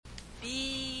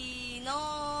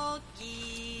Pinocchio.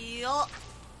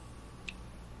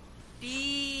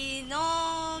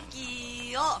 Pinocchio.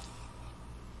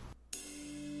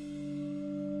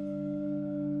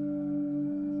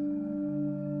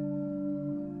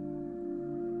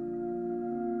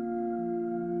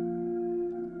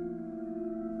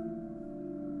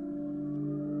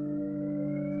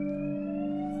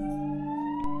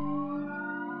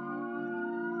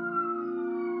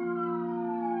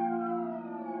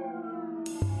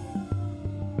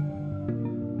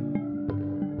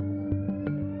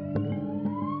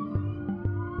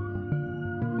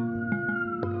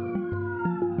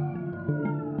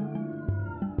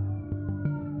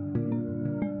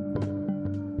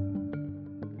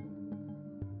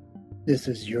 This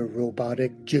is your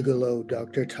robotic gigolo,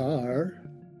 Dr. Tar.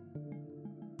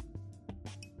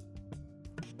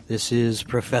 This is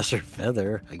Professor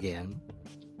Feather again.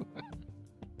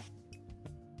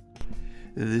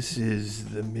 This is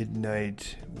the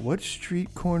midnight. What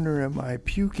street corner am I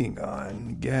puking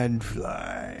on?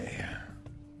 Gadfly.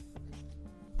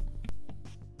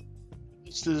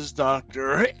 This is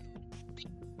Dr.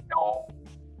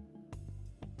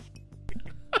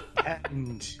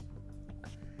 And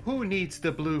who needs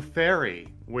the blue fairy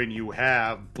when you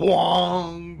have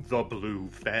Bwong the Blue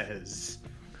Fez?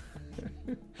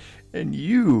 And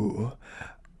you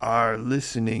are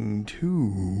listening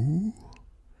to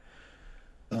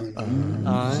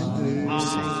Unsane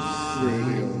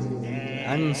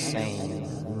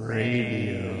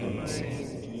Radio.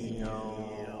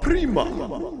 Prima.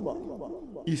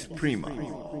 Is prima.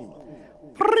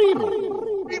 Primo.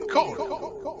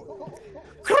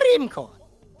 Cream cone.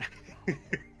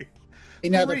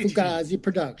 Another Fugazi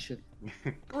production.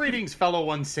 Greetings, fellow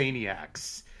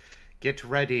Unsaniacs. Get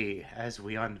ready as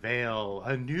we unveil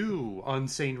a new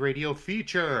Unsane Radio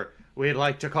feature we'd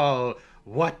like to call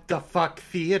What the Fuck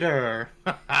Theater.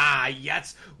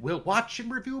 Yes, we'll watch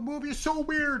and review movies so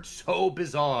weird, so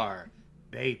bizarre.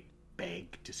 They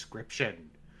beg description.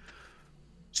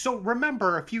 So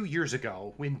remember a few years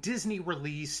ago when Disney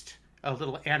released a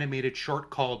little animated short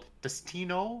called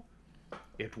Destino?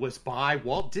 It was by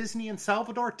Walt Disney and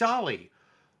Salvador Dali.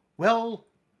 Well,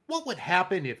 what would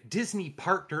happen if Disney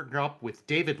partnered up with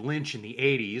David Lynch in the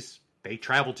 80s? They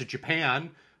traveled to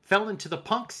Japan, fell into the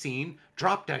punk scene,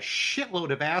 dropped a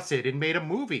shitload of acid, and made a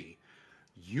movie.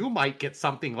 You might get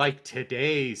something like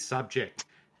today's subject.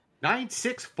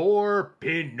 964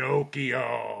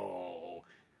 Pinocchio.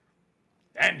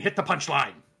 And hit the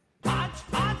punchline. Punch,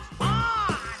 punch,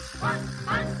 punch! Punch,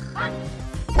 punch, punch!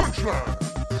 Punchline!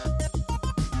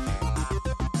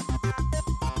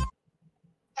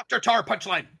 Dr. Tar,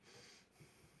 punchline.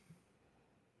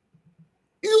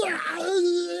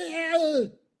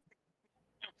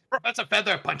 Professor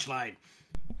Feather, punchline.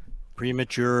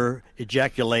 Premature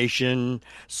ejaculation,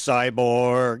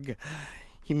 cyborg,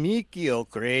 Himikio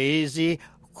crazy,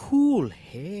 cool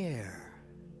hair.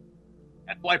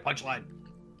 And boy, punchline.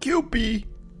 Cupid.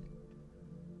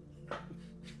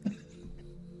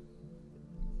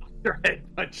 Your head,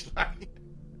 punchline.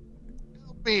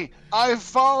 Help me! I've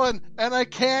fallen and I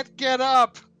can't get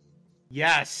up!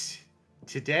 Yes.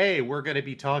 Today we're going to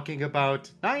be talking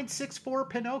about 964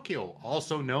 Pinocchio,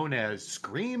 also known as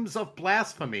Screams of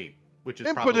Blasphemy, which is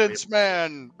Impotence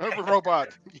Man! Robot.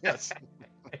 Yes.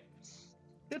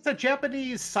 It's a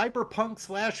Japanese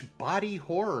cyberpunk / body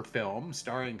horror film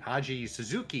starring Haji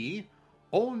Suzuki,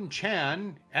 On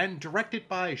Chan, and directed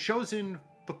by Shozen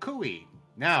Fukui.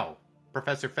 Now,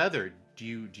 Professor Feather, do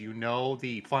you know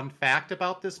the fun fact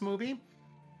about this movie?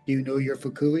 Do you know your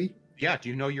Fukui? Yeah, do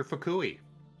you know your Fukui?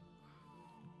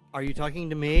 Are you talking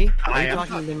to me? I Are you am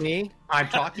talking to me? I'm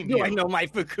talking to Do you. I know my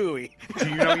Fukui? Do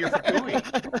you know your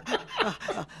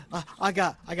Fukui? I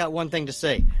got one thing to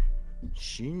say.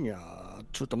 Shinya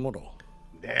Tsutomoto.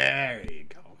 There you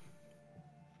go.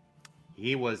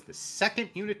 He was the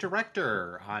second unit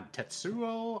director on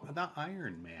Tetsuo the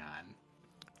Iron Man.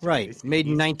 So Right, made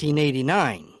in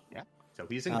 1989. Yeah, so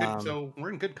he's in good. So we're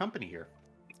in good company here.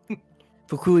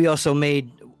 Fukui also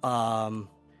made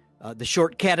The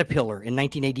Short Caterpillar in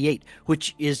 1988,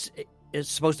 which is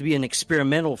supposed to be an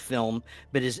experimental film,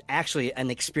 but is actually an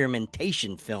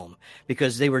experimentation film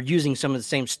because they were using some of the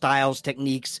same styles,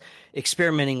 techniques,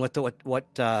 experimenting with what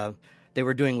they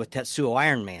were doing with Tetsuo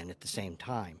Iron Man at the same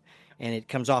time. And it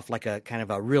comes off like a kind of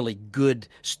a really good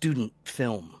student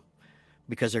film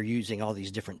because they're using all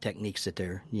these different techniques that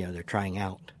they're trying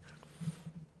out.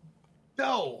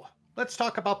 So let's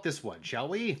talk about this one, shall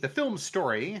we? The film's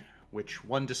story, which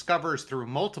one discovers through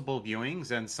multiple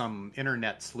viewings and some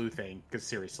internet sleuthing, because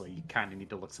seriously, you kind of need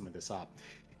to look some of this up,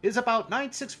 is about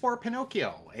 964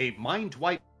 Pinocchio, a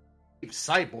mind-wiped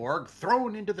cyborg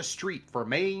thrown into the street for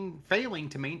failing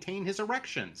to maintain his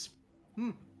erections.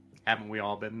 Haven't we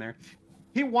all been there?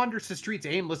 He wanders the streets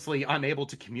aimlessly, unable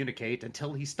to communicate,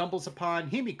 until he stumbles upon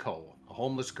Himiko, a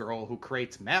homeless girl who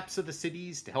creates maps of the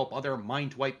cities to help other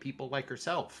mind-wipe people like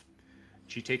herself.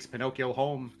 She takes Pinocchio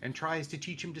home and tries to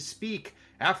teach him to speak.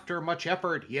 After much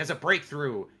effort, he has a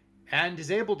breakthrough and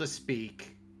is able to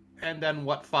speak. And then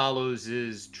what follows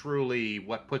is truly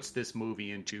what puts this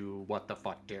movie into what the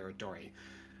fuck territory.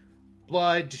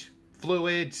 Blood,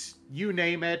 fluids, you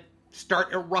name it,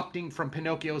 start erupting from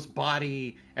Pinocchio's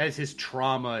body as his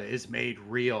trauma is made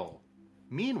real.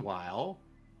 Meanwhile,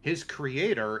 his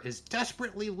creator is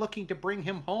desperately looking to bring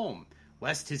him home,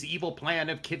 lest his evil plan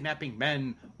of kidnapping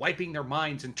men, wiping their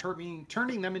minds, and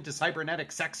turning them into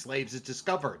cybernetic sex slaves is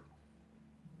discovered.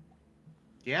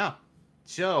 Yeah.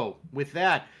 So, with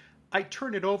that, I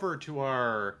turn it over to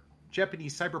our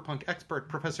Japanese cyberpunk expert,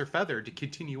 Professor Feather, to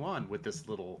continue on with this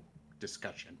little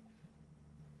discussion.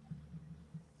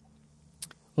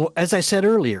 Well, as I said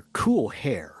earlier, cool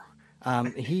hair.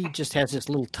 He just has this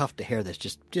little tuft of hair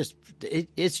that's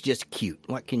it's just cute.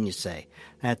 What can you say?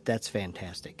 That's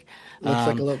fantastic. Looks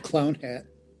like a little clown hat.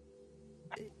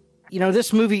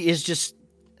 This movie is just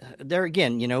there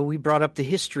again. We brought up the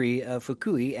history of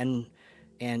Fukui,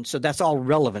 and so that's all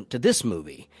relevant to this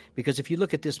movie, because if you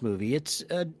look at this movie, it's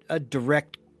it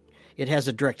has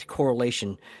a direct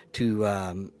correlation to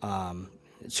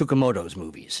Tsukamoto's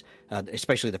movies,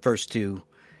 especially the first two.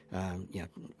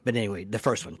 But anyway, the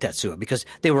first one, Tetsuo, because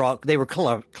they were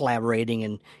collaborating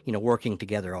and working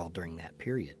together all during that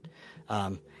period,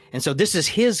 and so this is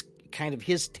his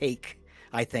take,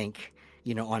 I think,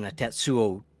 on a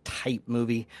Tetsuo type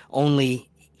movie. Only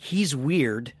he's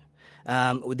weird.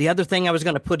 The other thing I was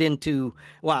going to put into,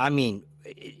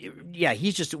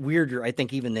 he's just weirder, I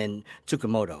think, even than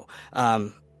Tsukamoto.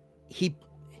 He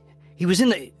was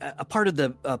in a part of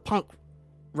the punk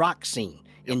rock scene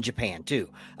in Japan too,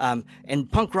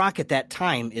 and punk rock at that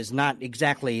time is not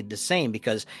exactly the same,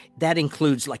 because that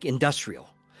includes like industrial,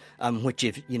 which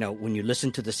when you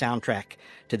listen to the soundtrack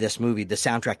to this movie, the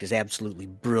soundtrack is absolutely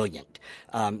brilliant.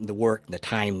 The work, the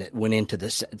time that went into the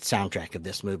soundtrack of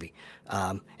this movie,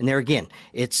 and there again,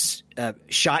 it's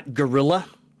shot guerrilla.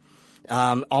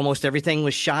 Almost everything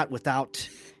was shot without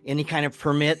any kind of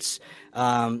permits.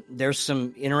 There's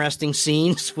some interesting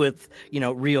scenes with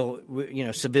real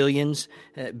civilians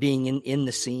being in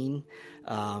the scene,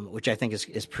 which I think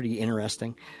is pretty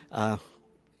interesting.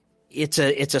 It's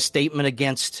a statement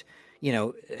against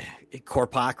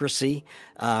corpocracy,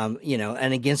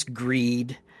 and against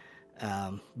greed,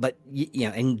 but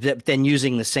then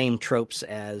using the same tropes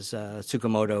as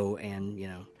Tsukamoto and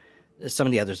some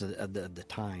of the others of the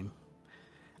time.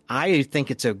 I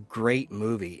think it's a great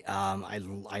movie. I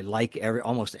like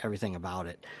almost everything about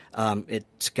it.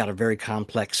 It's got a very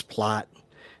complex plot,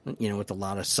 with a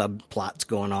lot of subplots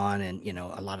going on, and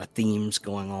a lot of themes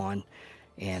going on,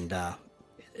 and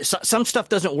some stuff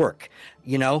doesn't work.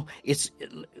 This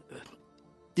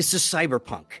is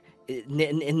cyberpunk,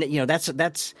 and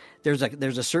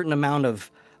there's a certain amount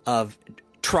of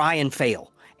try and fail.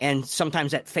 And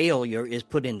sometimes that failure is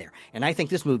put in there, and I think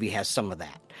this movie has some of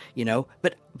that,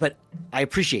 But I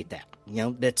appreciate that,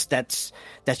 That's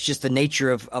just the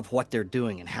nature of what they're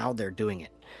doing and how they're doing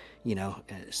it,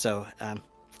 So,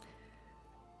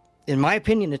 in my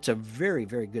opinion, it's a very,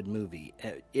 very good movie.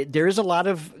 There is a lot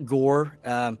of gore.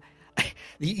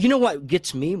 You know what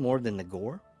gets me more than the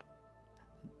gore?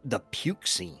 The puke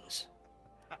scenes.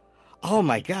 Oh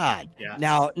my God! Yeah.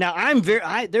 Now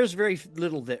there's very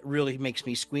little that really makes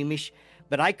me squeamish,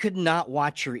 but I could not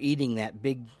watch her eating that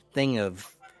big thing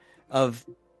of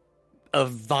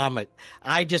vomit.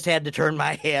 I just had to turn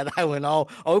my head. I went, oh,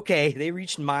 okay, they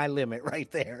reached my limit right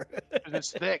there.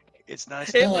 It's thick. It's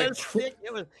nice. It like was thick.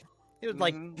 It was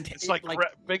like It's like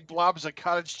big blobs of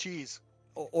cottage cheese.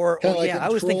 Or like I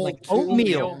was thinking like troll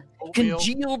oatmeal, oatmeal.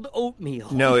 congealed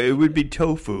oatmeal. No, it would be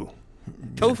tofu.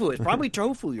 Tofu. It's probably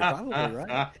tofu. You're probably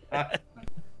right.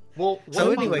 Well,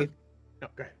 So anyway, go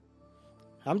ahead.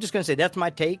 I'm just going to say that's my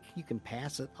take. You can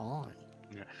pass it on.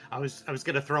 Yeah. I was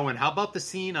going to throw in. How about the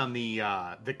scene on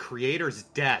the creator's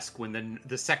desk when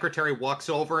the secretary walks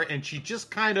over and she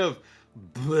just kind of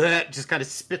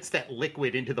spits that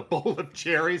liquid into the bowl of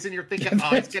cherries, and you're thinking,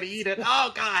 oh, he's going to eat it.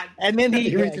 Oh God! And then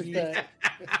He reaches back.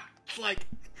 It's like,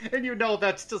 and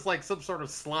that's just like some sort of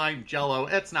slime jello.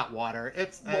 It's not water.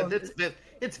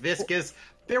 It's viscous.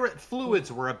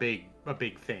 Fluids were a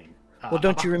big thing. Well,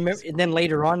 don't you remember? And then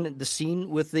later on, the scene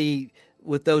with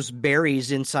those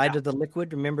berries inside of the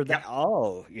liquid. Remember that? Yeah.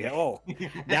 Oh, yeah. Oh,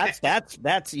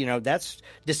 that's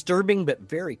disturbing, but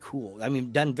very cool. I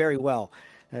mean, done very well.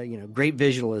 great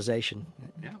visualization.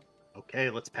 Yeah. Okay,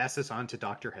 let's pass this on to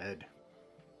Dr. Head.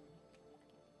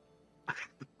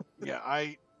 Yeah,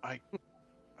 I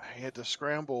had to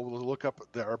scramble to look up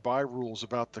our buy rules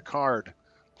about the card,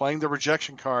 playing the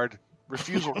rejection card,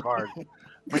 refusal card.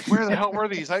 Like, where the hell were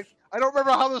these? I don't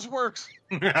remember how this works.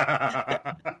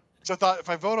 So I thought if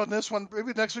I vote on this one,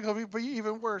 maybe next week will be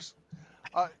even worse.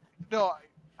 No,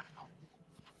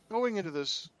 going into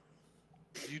this,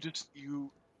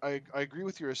 I agree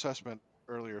with your assessment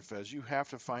earlier, Fez. You have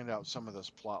to find out some of this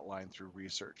plot line through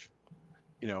research.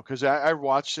 Because I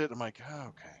watched it. I'm like, oh,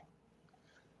 okay.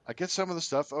 I get some of the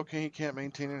stuff. Okay, he can't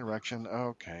maintain an erection.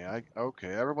 Okay,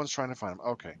 everyone's trying to find him.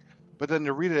 Okay, but then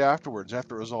to read it afterwards,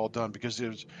 after it was all done, because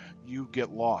you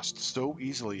get lost so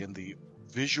easily in the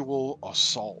visual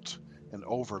assault and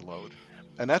overload,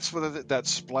 and that's what that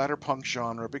splatterpunk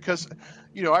genre. Because,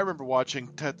 I remember watching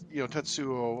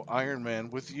Tetsuo Iron Man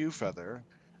with you, Feather,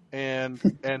 and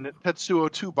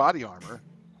Tetsuo 2 Body Armor.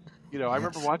 I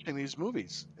remember watching these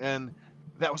movies, and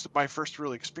that was my first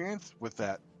real experience with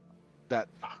that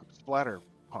splatter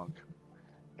punk,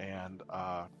 and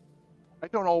I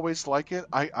don't always like it.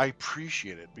 I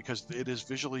appreciate it because it is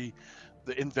visually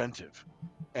inventive,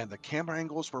 and the camera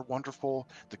angles were wonderful.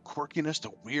 The quirkiness,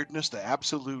 the weirdness, the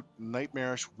absolute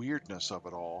nightmarish weirdness of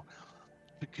it all.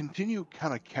 To continue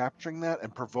kind of capturing that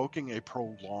and provoking a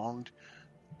prolonged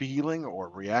feeling or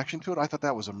reaction to it, I thought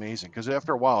that was amazing. Because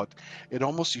after a while, it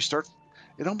almost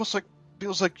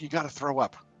feels like you got to throw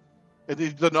up. And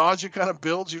the nausea kind of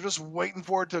builds. You're just waiting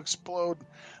for it to explode.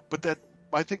 But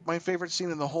I think my favorite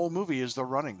scene in the whole movie is the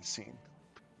running scene.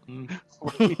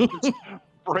 Where he just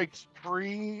breaks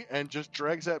free and just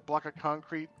drags that block of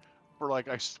concrete for,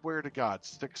 I swear to God,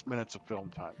 6 minutes of film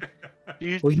time.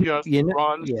 He just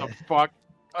runs the fuck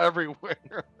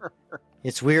everywhere.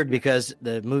 It's weird because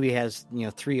the movie has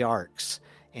 3 arcs,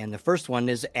 and the first one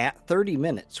is at 30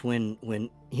 minutes when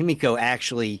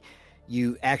Himiko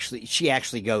she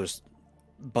actually goes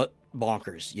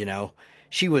bonkers.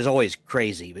 She was always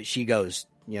crazy, but she goes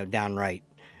downright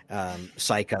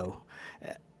psycho,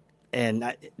 and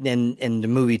the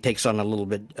movie takes on a little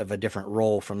bit of a different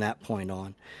role from that point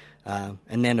on,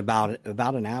 and then about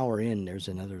an hour in, there's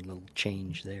another little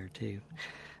change there too,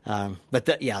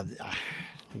 yeah.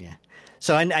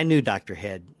 So I knew Dr.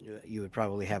 Head, you would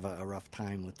probably have a rough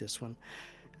time with this one.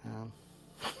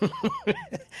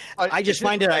 I just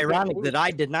find it ironic that I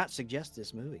did not suggest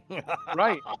this movie.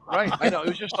 Right. I know. It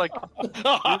was just like really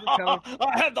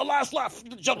I had the last laugh,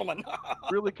 gentlemen.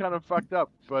 Really kind of fucked up.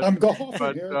 But I'm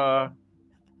golfing here. I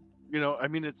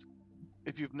mean, it's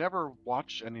if you've never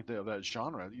watched anything of that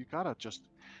genre, you gotta just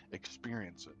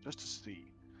experience it just to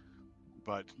see.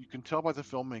 But you can tell by the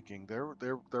filmmaking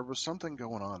there was something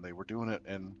going on. They were doing it,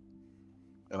 and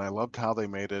I loved how they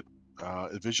made it.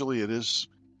 Visually, it is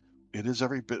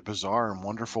every bit bizarre and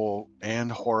wonderful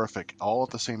and horrific all at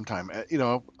the same time.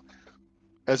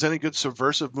 As any good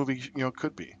subversive movie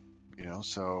could be.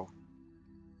 So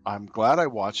I'm glad I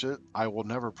watched it. I will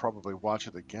never probably watch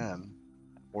it again,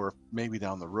 or maybe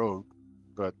down the road.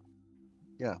 But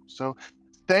yeah. So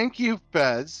thank you,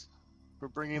 Fez, for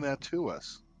bringing that to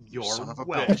us. You're Son of a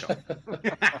welcome.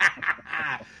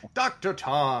 Dr.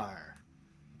 Tar.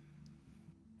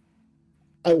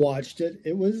 I watched it.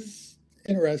 It was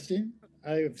interesting.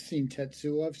 I've seen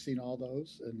Tetsuo. I've seen all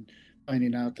those, and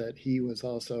finding out that he was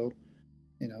also,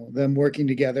 them working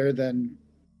together, then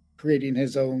creating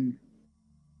his own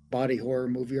body horror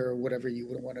movie or whatever you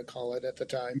would want to call it at the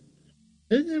time.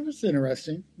 It was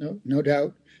interesting. No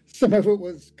doubt. Some of it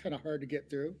was kind of hard to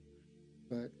get through,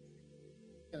 but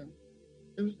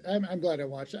I'm glad I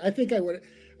watched it. I think I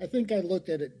looked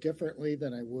at it differently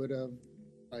than I would have,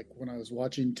 when I was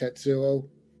watching Tetsuo.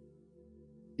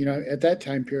 At that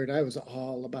time period, I was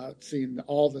all about seeing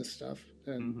all this stuff,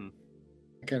 and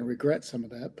I kind of regret some of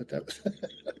that. But that was,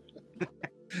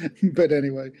 but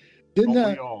anyway,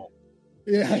 didn't all?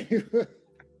 Yeah,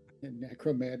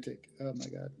 necromantic. Oh my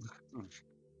God.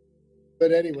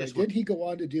 But anyway, did he go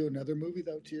on to do another movie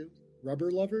though too?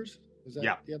 Rubber Lovers? Was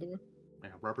that the other one? Yeah,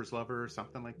 Rubber's Lover or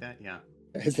something like that. Yeah.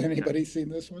 Has anybody seen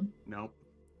this one? Nope.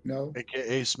 No.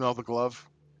 AKA Smell the Glove.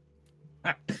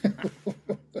 Does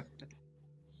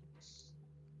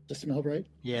it smell right?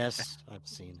 Yes, I've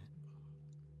seen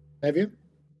it. Have you?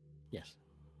 Yes.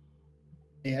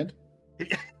 And?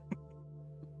 I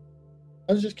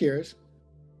was just curious.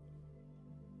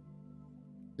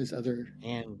 There's other...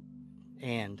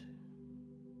 And.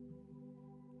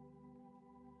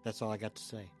 That's all I got to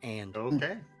say. And.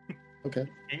 Okay. Okay.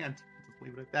 And. Just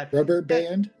leave it at that. Rubber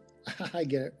band? I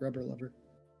get it. Rubber lover.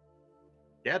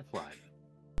 Gadfly.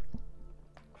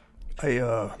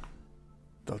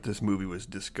 The thought this movie was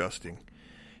disgusting.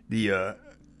 The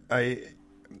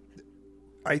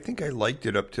I think I liked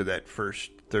it up to that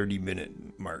first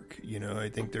 30-minute mark. You know, I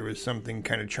think there was something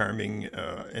kind of charming,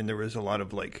 and there was a lot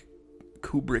of like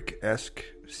Kubrick-esque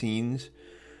scenes,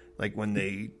 like when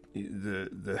the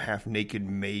half-naked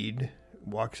maid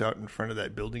walks out in front of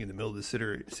that building in the middle of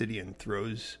the city and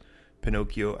throws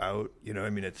Pinocchio out. You know, I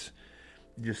mean, it's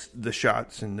just the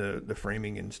shots and the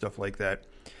framing and stuff like that.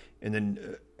 And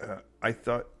then I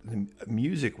thought the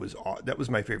music was that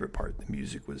was my favorite part. The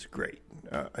music was great.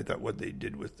 I thought what they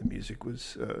did with the music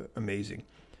was amazing.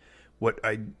 What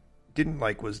I didn't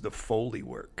like was the Foley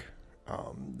work.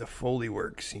 The Foley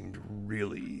work seemed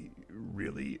really,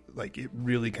 really, like it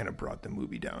really kind of brought the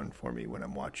movie down for me when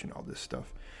I'm watching all this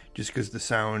stuff. Just because the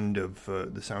sound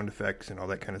effects and all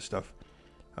that kind of stuff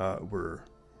were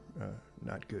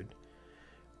not good.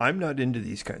 I'm not into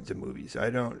these kinds of movies. I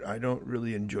don't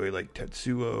really enjoy like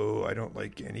Tetsuo. I don't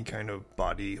like any kind of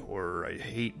body horror. I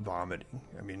hate vomiting.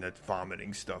 I mean, that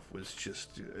vomiting stuff was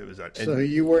just, it was. So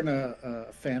you weren't a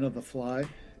fan of The Fly?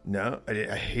 No, I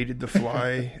hated The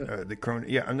Fly.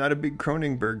 I'm not a big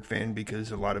Cronenberg fan because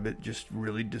a lot of it just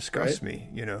really disgusts me,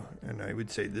 you know. And I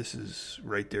would say this is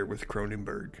right there with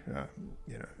Cronenberg,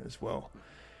 you know, as well.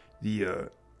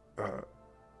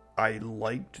 I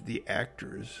liked the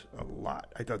actors a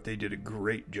lot. I thought they did a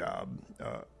great job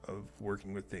of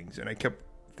working with things. And I kept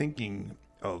thinking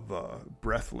of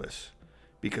Breathless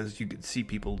because you could see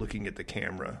people looking at the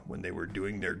camera when they were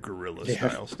doing their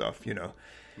guerrilla-style stuff, you know.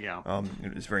 Yeah.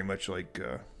 It was very much like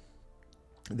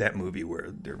that movie where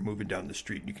they're moving down the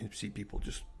street and you can see people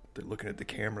they're looking at the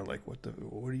camera like, what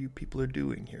are you people are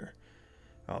doing here?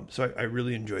 So I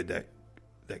really enjoyed that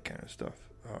kind of stuff.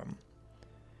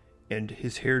 And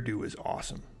his hairdo was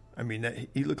awesome. I mean,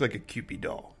 he looked like a Cupid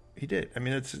doll. He did. I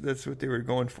mean, that's what they were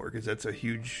going for because that's a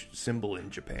huge symbol in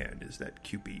Japan is that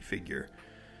Cupid figure.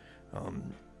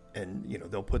 And, you know,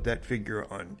 they'll put that figure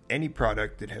on any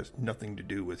product that has nothing to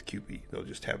do with Cupid. They'll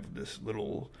just have this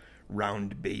little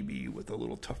round baby with a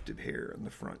little tufted hair in the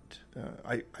front.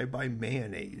 I buy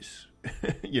mayonnaise,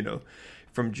 you know,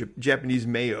 from Japanese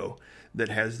mayo that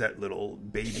has that little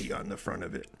baby on the front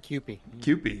of it. Cupid,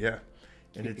 yeah.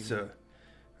 And it's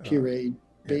pureed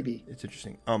baby. Yeah, it's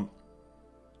interesting.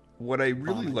 What I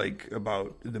really like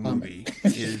about the movie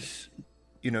is,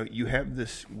 you know, we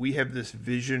have this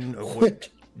vision of what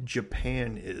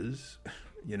Japan is,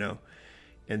 you know,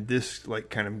 and this like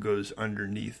kind of goes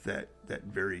underneath that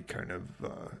very kind of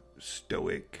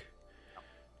stoic,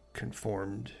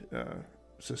 conformed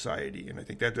society, and I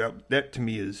think that to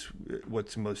me is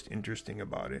what's most interesting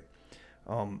about it.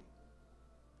 And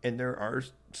there are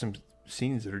some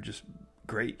scenes that are just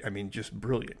great. I mean, just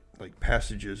brilliant. Like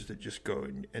passages that just go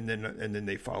and then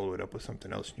they follow it up with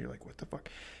something else, and you're like, what the fuck?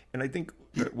 And I think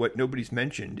what nobody's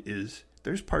mentioned is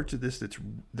there's parts of this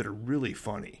that are really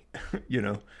funny. You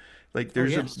know, like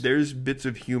there's bits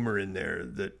of humor in there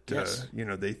that you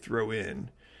know they throw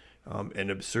in,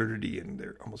 and absurdity, and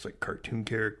they're almost like cartoon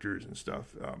characters and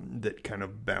stuff that kind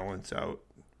of balance out.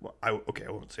 Well, I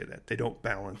won't say that. They don't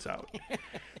balance out.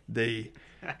 They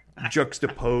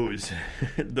juxtapose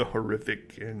the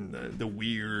horrific and the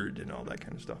weird and all that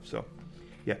kind of stuff. So,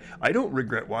 yeah, I don't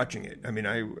regret watching it. I mean,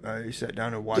 I sat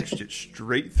down and watched it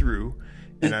straight through,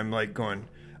 and I'm like going,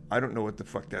 I don't know what the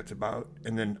fuck that's about.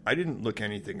 And then I didn't look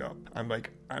anything up. I'm like,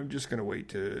 I'm just going to wait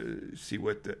to see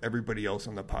what everybody else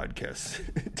on the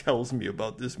podcast tells me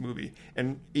about this movie.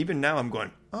 And even now I'm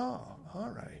going, oh,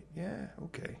 all right, yeah,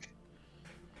 okay.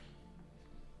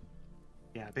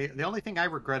 Yeah, the only thing I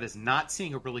regret is not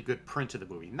seeing a really good print of the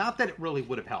movie. Not that it really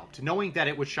would have helped. Knowing that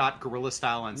it was shot guerrilla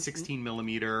style on 16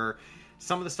 millimeter,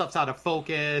 some of the stuff's out of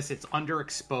focus, it's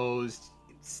underexposed.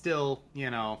 Still, you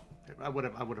know, I would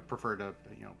have preferred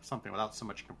something without so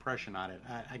much compression on it.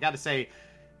 I got to say,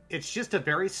 it's just a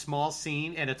very small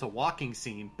scene, and it's a walking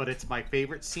scene. But it's my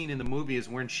favorite scene in the movie is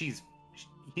when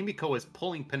Himiko is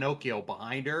pulling Pinocchio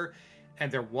behind her,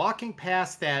 and they're walking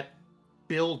past that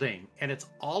building, and it's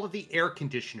all of the air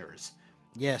conditioners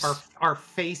are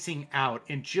facing out,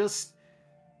 and just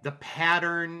the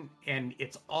pattern, and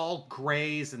it's all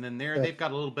grays, and then they've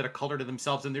got a little bit of color to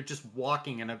themselves, and they're just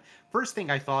walking. And first thing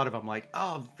I thought of, I'm like,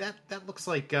 oh, that looks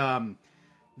like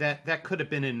that could have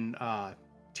been in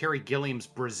Terry Gilliam's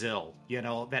Brazil, you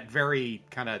know, that very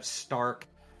kind of stark,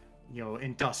 you know,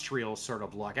 industrial sort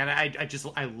of look. And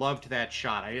I loved that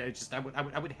shot.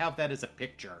 I would have that as a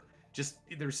picture. Just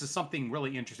there's just something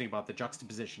really interesting about the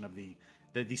juxtaposition of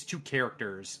these two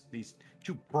characters, these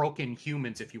two broken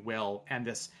humans, if you will, and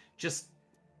this just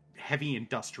heavy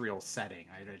industrial setting.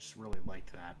 I just really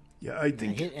liked that. Yeah, I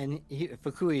think.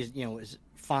 Fukui is, is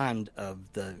fond of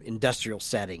the industrial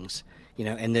settings,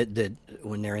 and the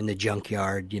when they're in the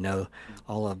junkyard,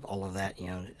 all of that,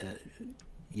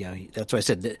 that's why I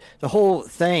said the whole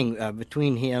thing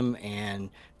between him and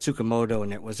Tsukamoto,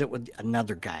 and it was with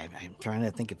another guy. I'm trying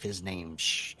to think of his name,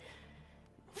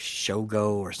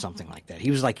 Shogo or something like that.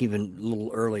 He was like even a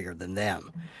little earlier than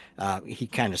them. He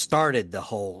kind of started the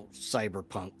whole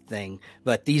cyberpunk thing,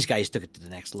 but these guys took it to the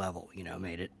next level.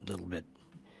 Made it a little bit,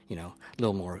 a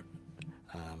little more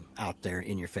out there,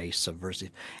 in your face,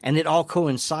 subversive, and it all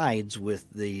coincides with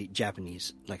the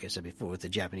Japanese, like I said before, with the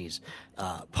Japanese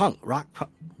punk rock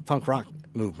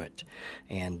movement,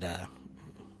 and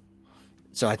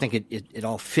so I think it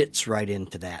all fits right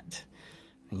into that,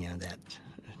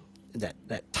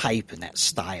 that type and that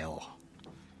style.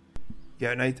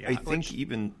 Yeah, and I think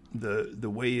even the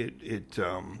way it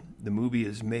the movie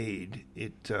is made,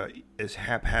 it as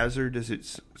haphazard as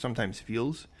it sometimes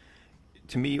feels.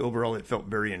 To me, overall, it felt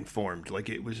very informed. Like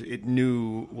it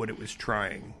knew what it was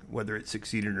trying, whether it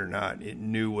succeeded or not. It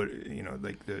knew what,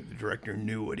 like the director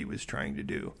knew what he was trying to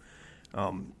do.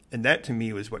 And that to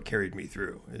me was what carried me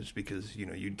through, is because,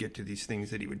 you'd get to these things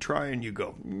that he would try and you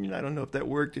go, I don't know if that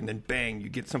worked. And then bang, you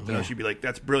get something else. You'd be like,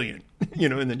 that's brilliant,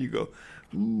 and then you go,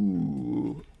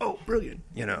 ooh, oh, brilliant,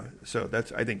 So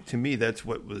I think to me, that's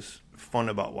what was fun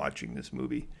about watching this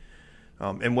movie.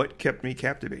 And what kept me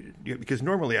captivated, because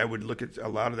normally I would look at a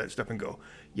lot of that stuff and go,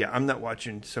 yeah, I'm not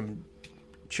watching some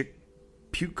chick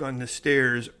puke on the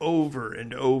stairs over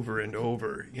and over and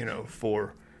over,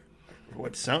 for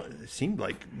what seemed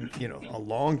like, a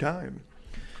long time.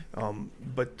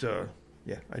 But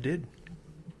yeah, I did.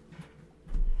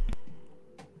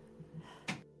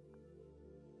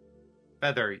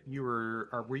 Feather,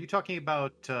 were you talking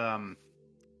about,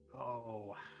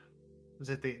 was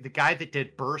it the guy that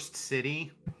did Burst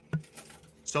City?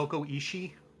 Soko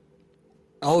Ishii?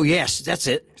 Oh, yes, that's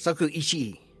it. Soko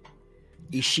Ishii.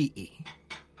 Ishii?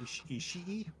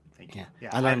 Yeah.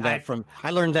 I learned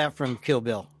that from Kill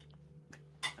Bill.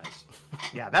 Nice.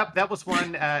 Yeah, that was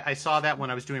one, I saw that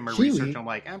when I was doing my research, and I'm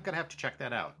like, I'm going to have to check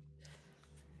that out.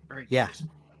 Very nice.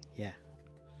 Yeah.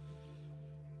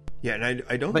 Yeah, and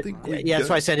I don't think... that's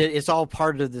why I said it's all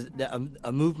part of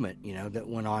a movement, that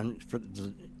went on for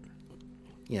the...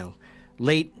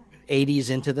 late 80s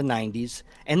into the 90s.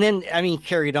 And then,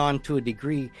 carried on to a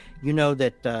degree,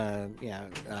 that,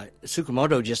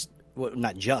 Tsukamoto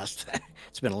not just,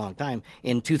 it's been a long time.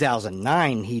 In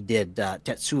 2009, he did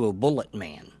Tetsuo Bullet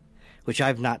Man, which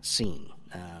I've not seen.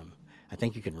 I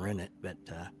think you can rent it, but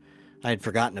I had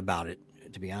forgotten about it,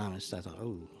 to be honest. I thought,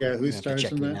 who stars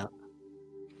in that? Out.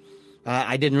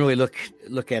 I didn't really look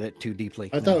at it too deeply.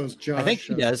 I thought it was Josh. I think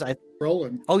he does.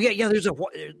 Brolin. Oh yeah. There's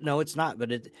no, it's not,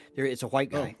 but it's a white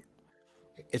guy. Oh.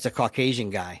 It's a Caucasian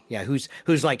guy. Yeah, who's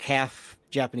like half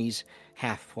Japanese,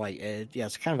 half white.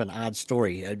 It's kind of an odd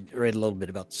story. I read a little bit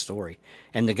about the story,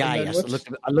 and the guy. Yes,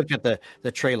 I looked at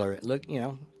the trailer.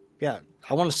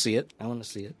 I want to see it.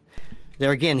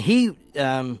 There again,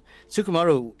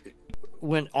 Tsukamoto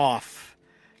went off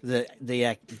the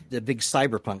big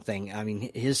cyberpunk thing.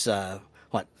 His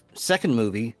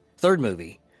third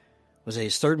movie was it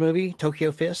his third movie,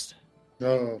 Tokyo Fist?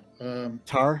 No,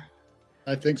 Tar.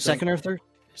 I think so.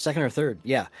 Second or third,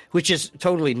 yeah. Which is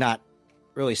totally not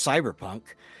really cyberpunk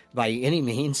by any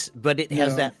means, but it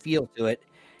has that feel to it,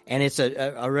 and it's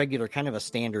a regular kind of a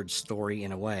standard story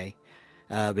in a way.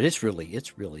 But it's really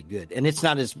good, and it's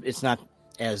not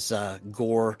as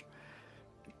gore.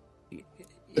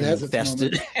 It has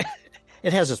infested. its moments.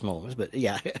 It has its moments, but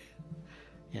yeah.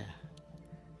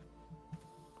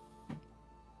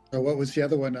 So what was the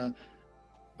other one?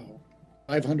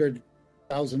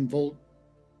 500,000 volt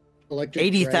electric.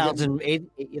 80,000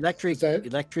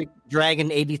 electric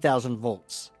dragon. 80,000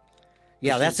 volts.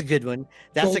 Yeah, that's a good one.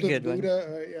 That's a good one.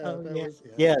 Buddha,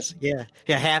 Yes.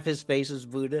 Half his face is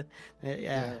Buddha.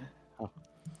 Yeah.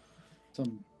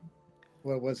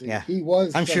 What was he? Yeah. He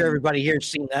was. I'm sure everybody here has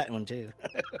seen that one too.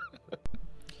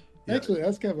 Actually,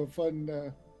 that's kind of a fun.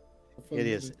 It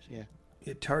movie. Is. Yeah.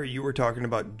 Tari, you were talking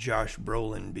about Josh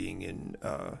Brolin being in.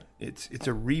 It's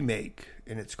a remake,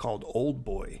 and it's called Old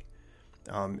Boy,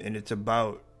 and it's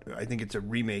about. I think it's a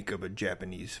remake of a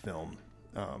Japanese film.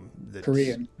 That's,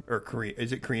 Korean. Or Korean?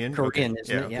 Is it Korean? Korean,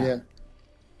 isn't it? Yeah.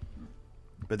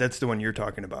 But that's the one you're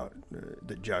talking about,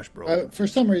 the Josh Brolin. For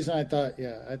some reason, I thought,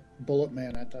 Bullet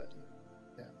Man. I thought.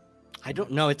 I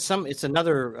don't know. It's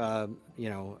another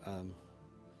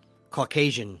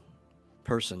Caucasian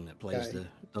person that plays the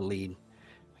lead.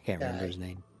 I can't remember his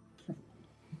name.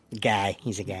 Guy.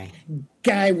 He's a guy.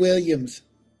 Guy Williams.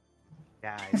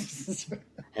 Guys.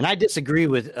 And I disagree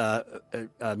with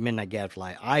Midnight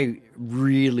Gadfly. I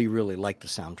really, really like the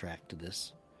soundtrack to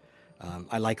this.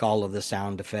 I like all of the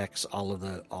sound effects, all of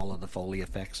the Foley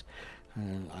effects.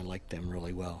 I like them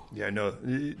really well. Yeah, no,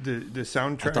 the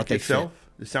soundtrack itself.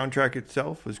 The soundtrack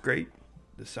itself was great.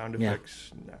 The sound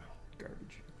effects, no,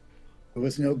 garbage. There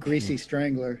was no greasy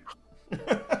strangler.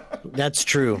 That's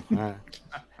true. All right.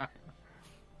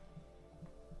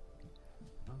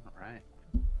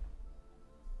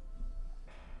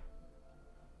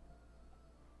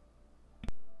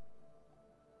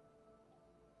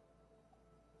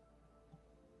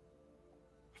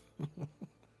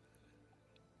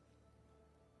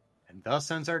 And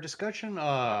thus ends our discussion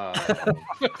of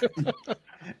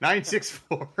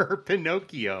 964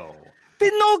 Pinocchio.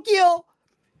 Pinocchio.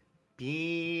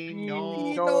 Pinocchio.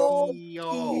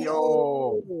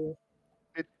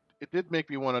 It did make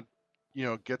me want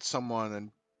to, get someone and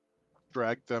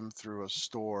drag them through a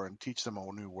store and teach them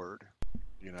a new word.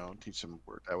 Teach them a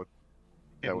word. That would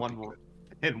be good.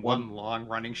 In one long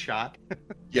running shot.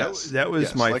 Yes, that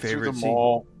was my like favorite through the scene.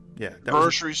 mall, Yeah,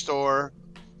 grocery store,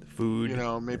 food.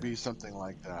 maybe something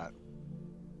like that.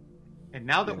 And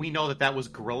now that we know that was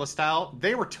guerrilla style,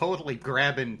 they were totally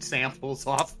grabbing samples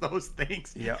off those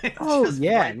things. Yeah. Oh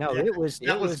yeah, right no, there. it was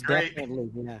great. definitely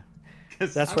yeah.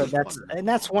 'Cause That's I what was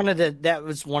wondering. that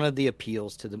was one of the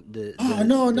appeals to the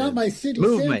Not my city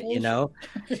movement, samples.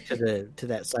 to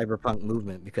that cyberpunk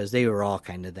movement, because they were all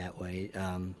kind of that way.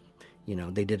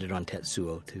 They did it on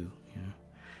Tetsuo too.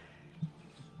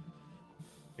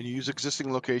 And you use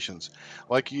existing locations,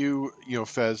 like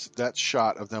Fez. That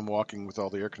shot of them walking with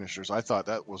all the air conditioners, I thought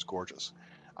that was gorgeous.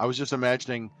 I was just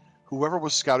imagining whoever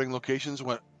was scouting locations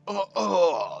went,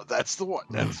 oh, that's the one.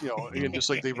 That's and just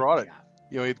like they brought it.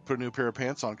 He had to put a new pair of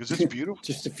pants on because it's beautiful.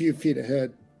 Just a few feet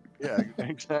ahead. Yeah,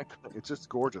 exactly. It's just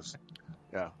gorgeous.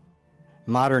 Yeah.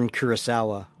 Modern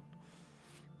Kurosawa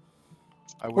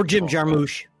I or would Jim call it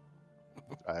Jarmusch.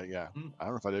 that. Yeah. I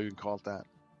don't know if I'd even call it that.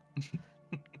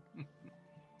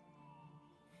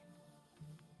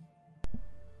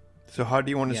 So how do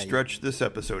you want to stretch this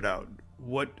episode out?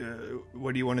 What do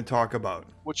you want to talk about?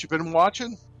 What you been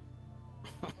watching?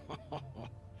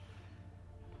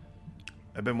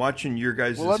 I've been watching your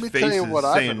guys' Well, let me tell you faces what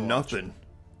I've saying been nothing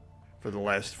for the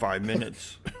last 5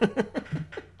 minutes. And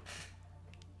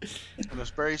this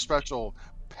very special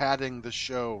padding the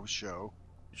show. Show.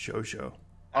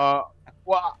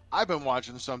 Well, I've been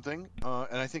watching something,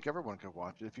 and I think everyone could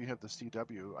watch it. If you have the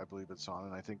CW, I believe it's on,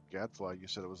 and I think Gadfly, you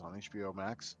said it was on HBO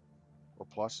Max or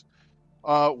Plus.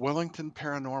 Wellington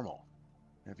Paranormal.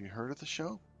 Have you heard of the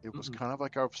show? It was kind of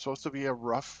like supposed to be a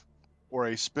rough or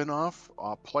a spin-off,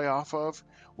 play off of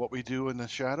What We Do in the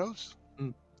Shadows.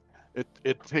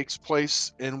 It takes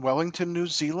place in Wellington, New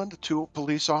Zealand. Two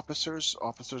police officers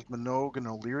Minogue and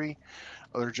O'Leary.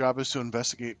 Their job is to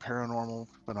investigate paranormal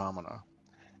phenomena.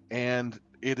 And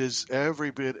it is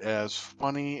every bit as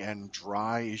funny and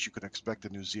dry as you could expect a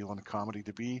New Zealand comedy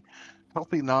to be.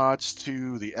 Healthy nods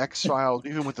to the X-Files,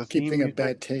 even with the Keeping theme a music.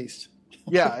 bad taste.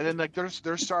 Yeah, and then like their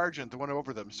sergeant, the one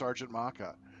over them, Sergeant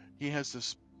Maka. He has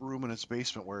this room in his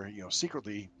basement where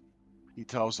secretly he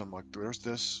tells them like there's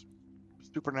this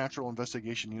supernatural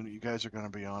investigation unit. You guys are going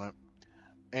to be on it.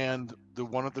 And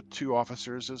one of the two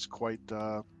officers is quite,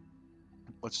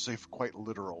 let's say, quite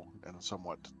literal and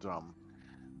somewhat dumb.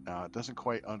 Doesn't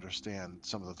quite understand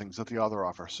some of the things that the other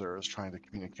officer is trying to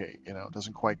communicate.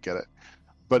 Doesn't quite get it.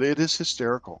 But it is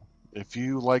hysterical. If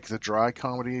you like the dry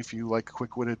comedy, if you like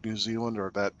quick-witted New Zealand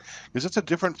or that, because it's a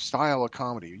different style of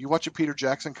comedy. You watch a Peter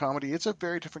Jackson comedy, it's a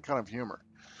very different kind of humor.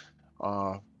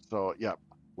 So yeah,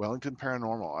 Wellington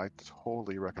Paranormal, I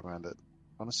totally recommend it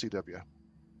on a CW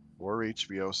or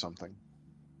HBO something.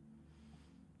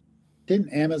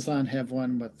 Didn't Amazon have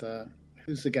one with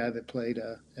who's the guy that played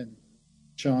in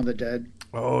Shaun of the Dead?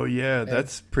 Oh yeah,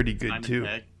 that's pretty good too.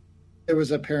 There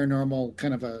was a paranormal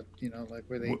kind of a like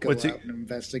where they go out and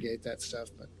investigate that stuff.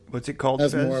 But what's it called?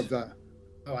 That's Fez? more of the.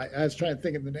 Oh, I was trying to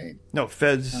think of the name. No,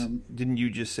 Fez. Didn't you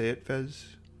just say it,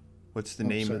 Fez? What's the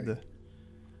name of the?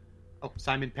 Oh,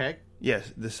 Simon Pegg.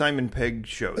 Yes, the Simon Pegg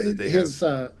show that they have.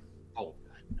 The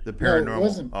paranormal. No, it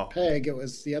wasn't Pegg. It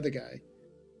was the other guy.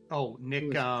 Oh,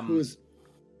 Nick. Who was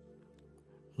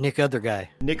Nick other guy.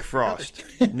 Nick Frost.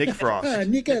 Nick Frost.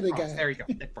 Nick other guy. There you go.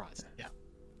 Nick Frost. Yeah.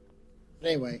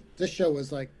 Anyway, this show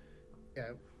was like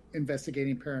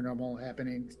investigating paranormal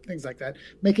happenings, things like that,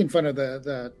 making fun of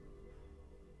the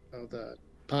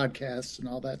podcasts and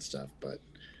all that stuff. But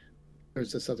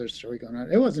there's this other story going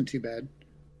on. It wasn't too bad,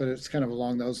 but it's kind of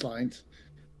along those lines.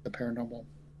 The paranormal,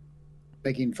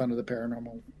 making fun of the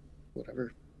paranormal,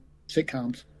 whatever,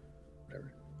 sitcoms,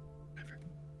 whatever.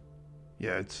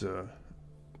 Yeah, it's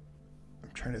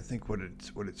trying to think what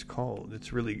it's called.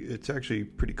 It's actually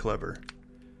pretty clever.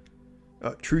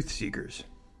 Truth Seekers.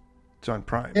 It's on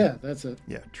Prime. Yeah, that's it.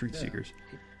 Yeah, Truth Seekers.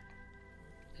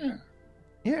 Yeah.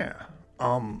 Yeah.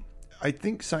 I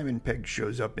think Simon Pegg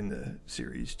shows up in the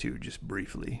series too, just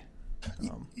briefly.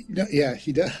 No, yeah,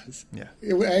 he does. Yeah.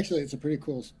 Actually, it's a pretty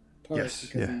cool part. Yes,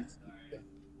 because yeah.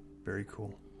 Very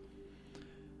cool.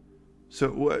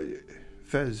 So,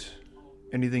 Fez,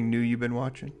 anything new you've been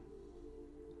watching?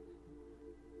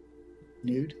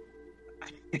 Nude.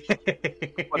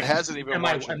 What hasn't even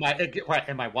watching?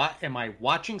 Am I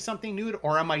watching something nude,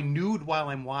 or am I nude while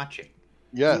I'm watching?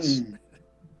 Yes.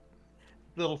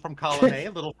 Little from column A,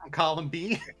 a little from column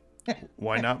B.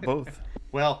 Why not both?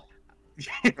 Well,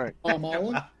 Right.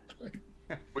 Olive?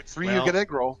 With 3, you get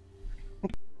egg roll.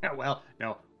 well,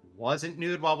 no, wasn't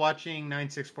nude while watching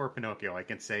 964 Pinocchio. I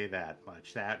can say that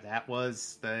much. That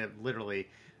was literally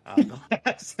the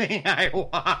last thing I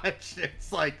watched.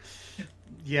 It's like,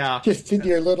 yeah, Just in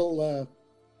your little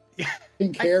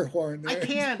pink hair horn there. I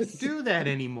can't do that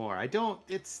anymore. I don't.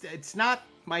 It's not.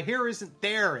 My hair isn't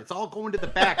there. It's all going to the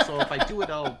back. So if I do it,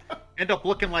 I'll end up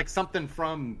looking like something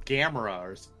from Gamera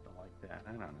or something like that.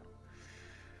 I don't know.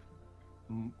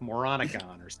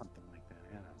 Moronicon or something like that.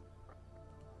 I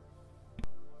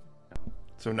don't know.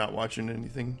 So not watching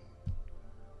anything?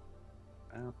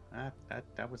 Well,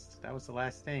 that was the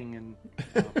last thing. And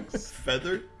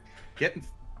Feather? getting.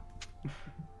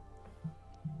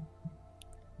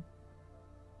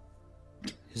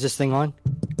 Is this thing on?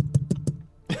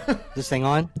 This thing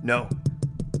on? No.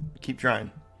 Keep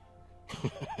trying.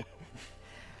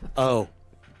 Oh.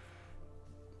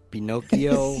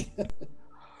 Pinocchio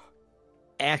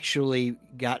actually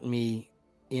got me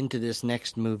into this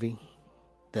next movie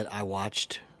that I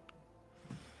watched.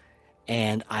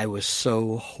 And I was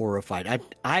so horrified.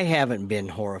 I haven't been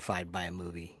horrified by a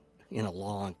movie in a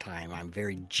long time. I'm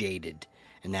very jaded.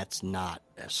 And that's not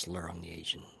a slur on the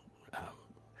Asian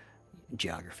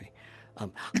geography.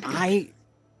 I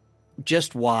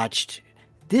just watched.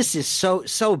 This is so.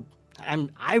 I'm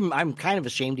kind of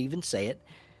ashamed to even say it.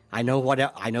 I know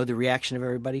the reaction of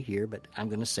everybody here, but I'm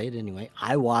going to say it anyway.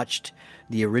 I watched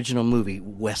the original movie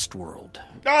Westworld.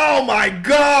 Oh my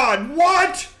God!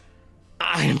 What?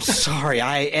 I am sorry.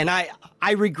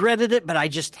 I regretted it, but I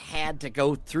just had to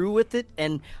go through with it.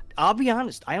 And I'll be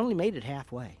honest, I only made it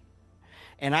halfway.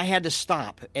 And I had to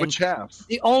stop. And Which half?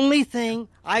 the only thing,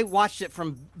 I watched it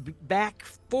from back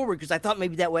forward because I thought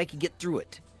maybe that way I could get through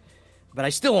it. But I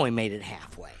still only made it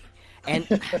halfway.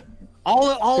 And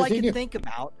all I could think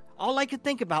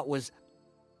about was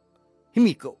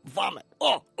Himiko, vomit.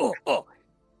 Oh.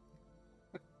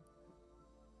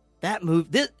 That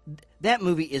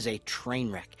movie is a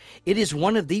train wreck. It is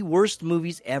one of the worst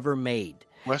movies ever made.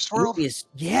 Westworld?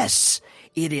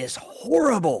 It is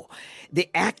horrible. The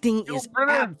acting is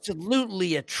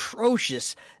absolutely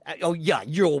atrocious. Oh yeah,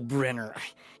 Yul Brynner.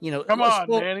 You know, Come on,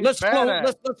 man. Let's phone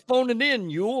it in,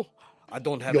 Yul. I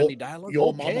don't have any dialogue.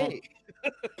 Okay.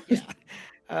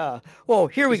 Yeah. Well,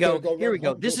 here we go. Here we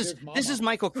go. This is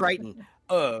Michael Crichton.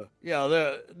 Yeah,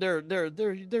 they're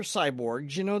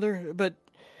cyborgs. You know,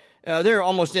 they're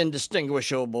almost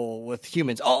indistinguishable with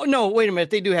humans. Oh no, wait a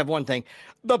minute. They do have one thing.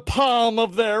 The palm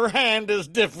of their hand is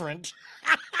different.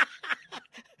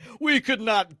 We could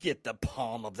not get the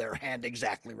palm of their hand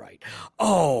exactly right.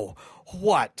 Oh,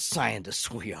 what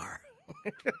scientists we are.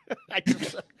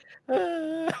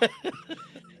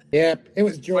 Yeah, it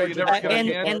was George.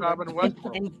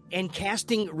 And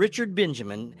casting Richard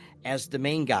Benjamin as the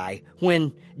main guy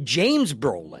when James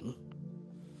Brolin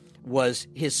was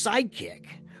his sidekick,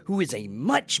 who is a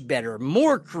much better,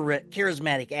 more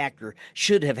charismatic actor,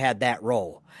 should have had that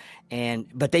role.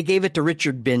 But they gave it to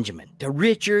Richard Benjamin, to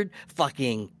Richard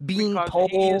fucking Beanpole.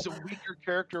 He is a weaker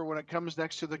character when it comes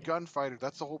next to the gunfighter.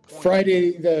 That's the whole point.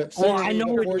 Friday the. Oh, I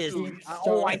know it is.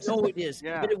 Oh, I know it is.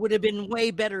 Yeah. But it would have been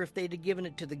way better if they'd have given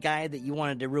it to the guy that you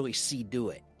wanted to really see do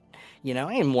it. You know,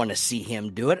 I didn't want to see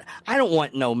him do it. I don't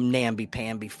want no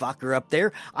namby-pamby fucker up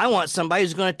there. I want somebody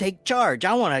who's going to take charge.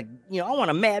 I want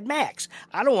a Mad Max.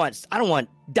 I don't want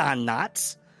Don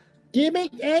Knotts. Give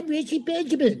it, Richard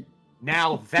Benjamin.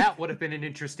 Now that would have been an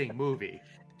interesting movie.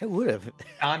 It would have.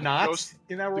 Don Knotts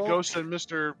in that role. The Ghost and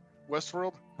Mr.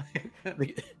 Westworld.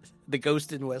 The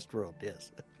Ghost in Westworld,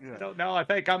 yes. Yeah. I don't know. I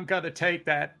think I'm going to take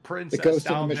that princess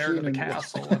down there to the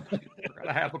castle. We're going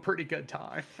to have a pretty good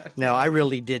time. No, I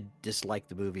really did dislike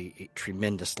the movie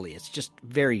tremendously. It's just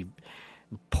very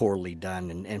poorly done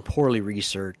and poorly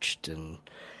researched, and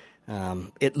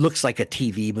it looks like a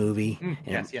TV movie.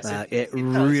 Yes, it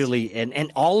really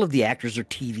and all of the actors are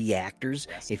TV actors.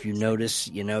 Yes, if you notice,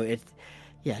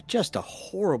 just a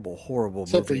horrible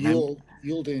Except movie. for Yul.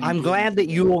 yielding. I'm glad that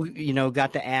you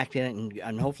got to act in it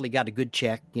and hopefully got a good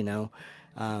check,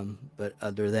 But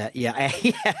other than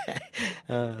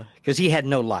that, because he had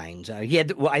no lines. I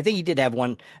think he did have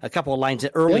a couple of lines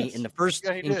early in the first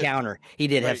encounter. He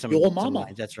did have some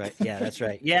lines. That's right. Yeah, that's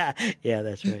right. Yeah,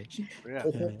 that's right.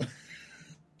 Yeah.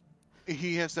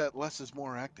 He has that less is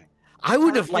more acting. I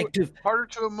would have liked to harder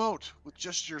to emote with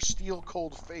just your steel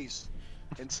cold face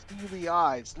and steely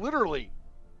eyes, literally.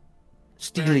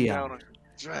 Steely eyes.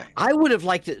 I would have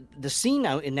liked the scene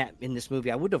in this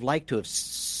movie. I would have liked to have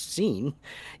seen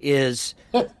is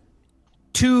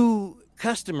two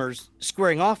customers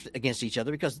squaring off against each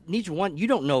other, because each one, you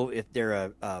don't know if they're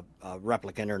a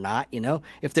replicant or not.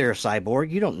 If they're a cyborg,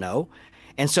 you don't know.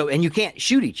 And you can't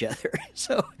shoot each other.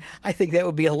 So I think that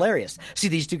would be hilarious. See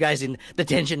these two guys in the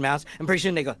tension mounts, and pretty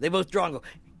soon they both draw and go,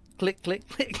 click, click,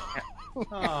 click.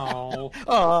 Oh,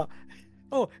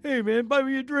 hey man, buy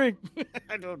me a drink.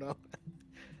 I don't know.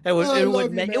 It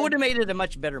would have made it a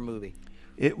much better movie.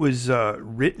 It was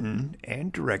written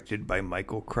and directed by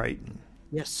Michael Crichton.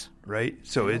 Yes. Right?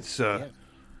 So it's...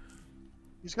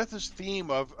 He's got this theme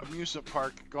of amusement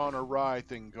park gone awry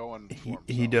thing going for him.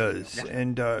 He does. Yeah.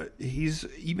 And he's,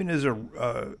 even as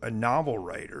a novel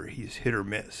writer, he's hit or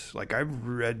miss. Like, I've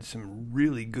read some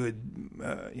really good,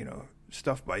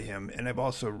 stuff by him, and I've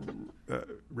also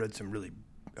read some really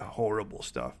horrible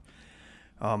stuff.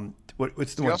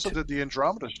 What's the one? He also did the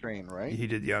Andromeda Strain, right? He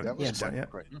did, yeah. That was yeah.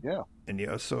 Right. Yeah. And he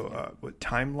also,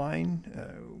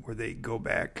 Timeline, where they go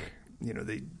back,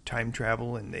 they time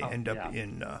travel and they end up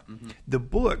in... The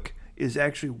book is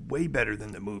actually way better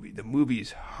than the movie. The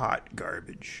movie's hot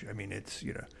garbage. I mean, it's,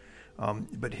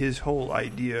 but his whole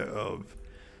idea of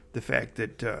the fact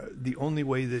that the only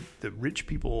way that the rich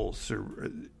people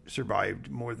survived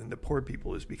more than the poor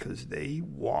people is because they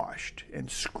washed and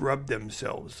scrubbed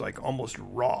themselves like almost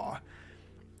raw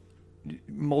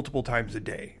multiple times a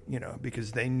day,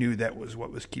 because they knew that was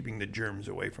what was keeping the germs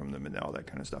away from them and all that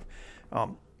kind of stuff.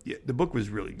 Yeah, the book was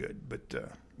really good, but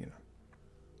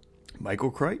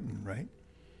Michael Crichton, right?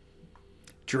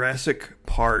 Jurassic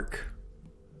Park,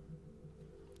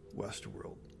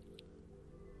 Westworld.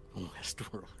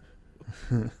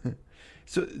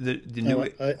 So the new.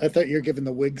 I thought you were giving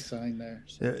the wig sign there.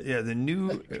 The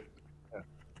new.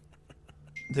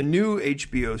 The new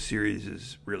HBO series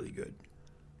is really good.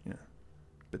 Yeah,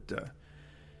 but.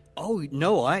 Oh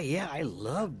no! I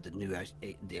love the new the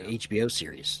HBO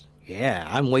series. Yeah,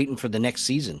 I'm waiting for the next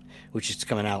season, which is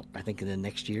coming out, I think, in the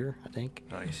next year. I think.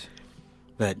 Nice.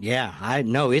 But yeah, I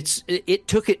know it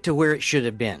took it to where it should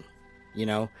have been.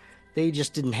 They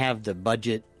just didn't have the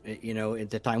budget. At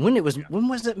the time when was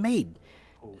it made?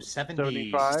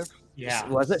 75. Yeah.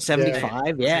 Was it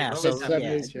 75? Yeah. So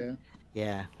 70s,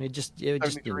 yeah. It just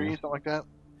 73, something like that.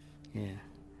 Yeah.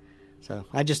 So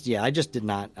I just did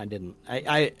not. I didn't.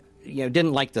 I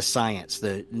didn't like the science.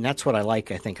 And that's what I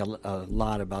like. I think a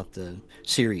lot about the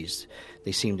series.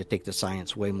 They seem to take the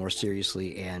science way more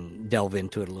seriously and delve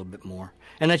into it a little bit more,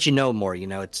 and let you know more.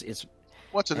 It's.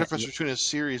 What's the difference between a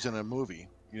series and a movie?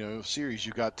 A series,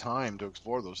 you got time to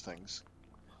explore those things.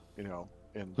 Yeah,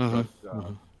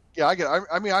 I get it.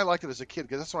 I mean, I liked it as a kid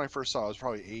because that's when I first saw it. I was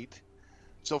probably 8.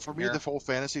 So for me, the whole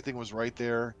fantasy thing was right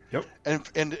there. Yep.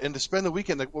 And to spend the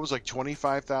weekend, what was like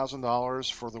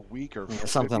 $25,000 for the week or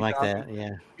something like that?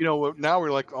 Yeah. Now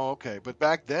we're like, oh, okay. But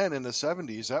back then in the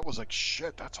 70s, that was like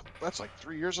shit. That's like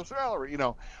 3 years of salary.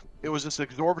 It was this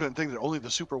exorbitant thing that only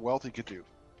the super wealthy could do.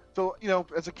 So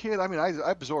as a kid, I mean, I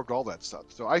absorbed all that stuff.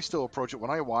 So I still approach it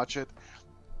when I watch it.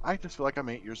 I just feel like I'm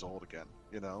 8 years old again.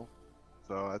 So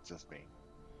that's just me.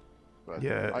 But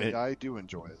yeah, I do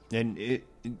enjoy it. And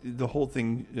the whole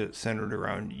thing centered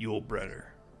around Yul Brynner.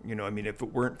 I mean, if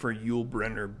it weren't for Yul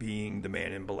Brynner being the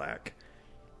Man in Black,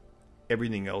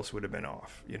 everything else would have been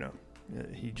off.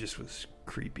 He just was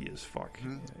creepy as fuck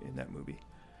in that movie.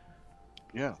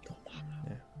 Yeah.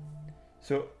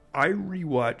 So I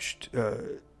rewatched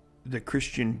the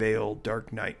Christian Bale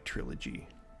Dark Knight trilogy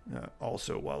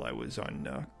also while I was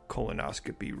on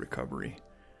colonoscopy recovery.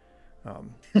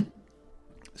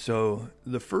 So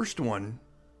the first one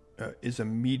is a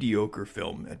mediocre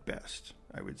film at best,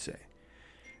 I would say.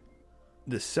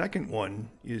 The second one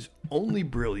is only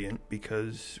brilliant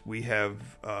because we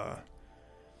have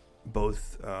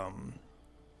both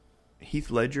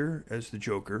Heath Ledger as the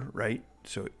Joker, right?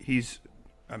 So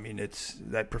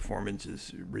that performance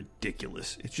is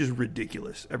ridiculous. It's just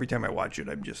ridiculous. Every time I watch it,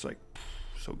 I'm just like,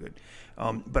 so good.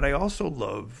 But I also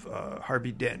love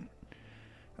Harvey Dent.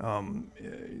 I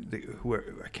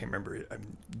can't remember.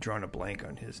 I'm drawing a blank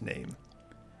on his name.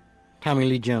 Tommy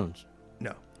Lee Jones.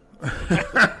 No.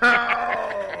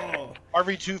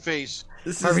 Harvey Two Face.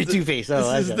 Harvey Two-Face.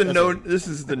 Oh, This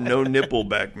is the no nipple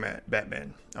Batman.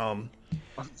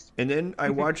 And then I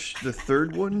watched the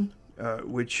third one,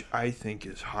 which I think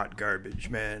is hot garbage.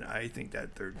 Man, I think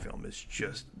that third film is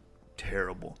just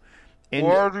terrible. And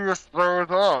Why do you say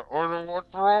that? Or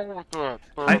what's wrong with that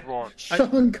third one?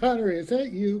 Sean Connery, is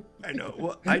that you? I know.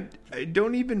 Well, I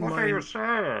don't even What mind. are you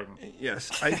saying?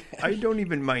 Yes, I don't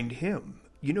even mind him.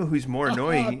 You know who's more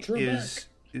annoying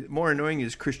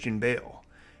is Christian Bale.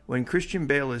 When Christian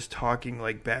Bale is talking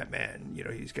like Batman, you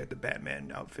know, he's got the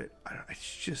Batman outfit.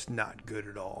 It's just not good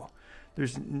at all.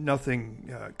 There's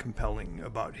nothing compelling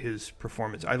about his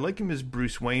performance. I like him as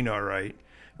Bruce Wayne, all right,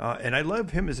 and I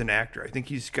love him as an actor. I think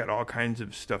he's got all kinds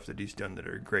of stuff that he's done that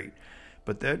are great.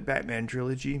 But that Batman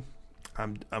trilogy,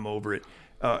 I'm over it.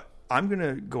 I'm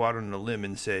gonna go out on a limb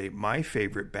and say my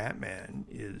favorite Batman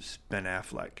is Ben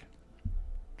Affleck.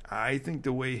 I think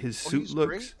the way his suit he's looks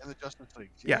great in the Justice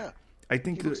League. Yeah. I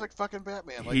think he looks like fucking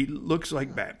Batman. He looks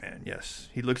like Batman. Yes,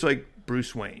 he looks like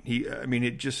Bruce Wayne.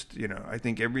 It just, I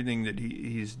think everything that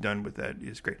he's done with that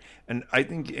is great. And I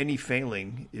think any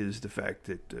failing is the fact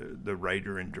that the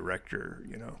writer and director,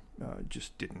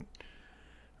 just didn't.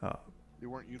 They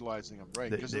weren't utilizing him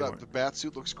right, They because weren't. the bat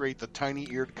suit looks great. The tiny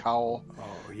eared cowl,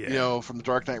 Oh yeah. from the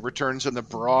Dark Knight Returns, and the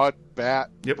broad bat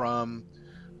Yep. from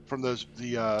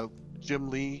the Jim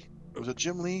Lee. Was it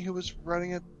Jim Lee who was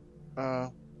running it?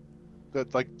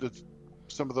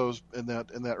 Some of those in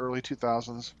that early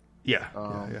 2000s. Yeah.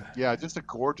 Yeah, just a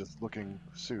gorgeous looking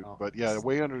suit, but yeah,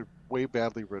 way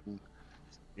badly written,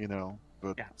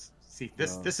 But Yeah. See,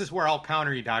 this is where I'll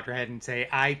counter you, Dr. Head, and say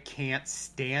I can't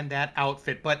stand that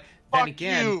outfit. But then fuck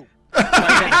again, you.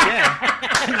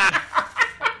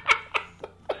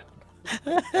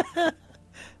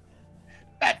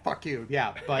 That fuck you,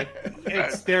 yeah. But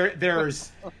it's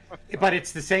but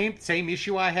it's the same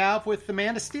issue I have with the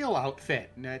Man of Steel outfit.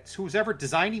 And it's who's ever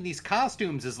designing these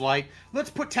costumes is like,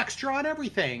 let's put texture on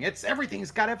everything.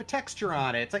 Everything's got to have a texture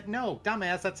on it. It's like, no,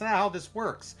 dumbass, that's not how this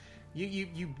works. You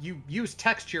use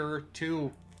texture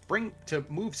to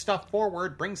move stuff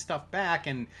forward, bring stuff back,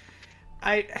 and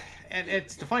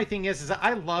it's the funny thing is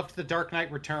I loved The Dark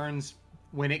Knight Returns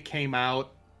when it came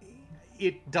out.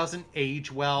 It doesn't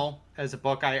age well as a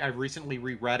book. I recently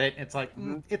reread it. It's like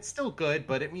it's still good,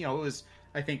 but it was,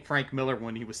 I think, Frank Miller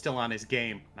when he was still on his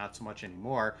game. Not so much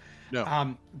anymore.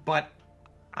 No. But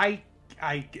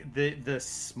the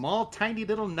small, tiny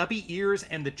little nubby ears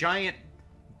and the giant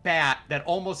bat that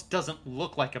almost doesn't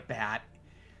look like a bat.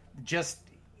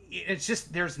 It's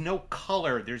just there's no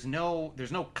color. There's no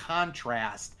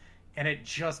contrast. And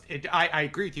I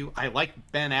agree with you. I like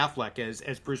Ben Affleck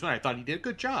as Bruce Wayne. I thought he did a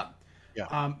good job.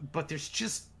 Yeah. But there's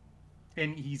just,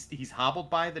 and he's hobbled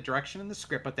by the direction and the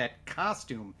script, but that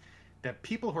costume, the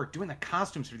people who are doing the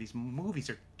costumes for these movies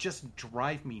are just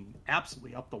drive me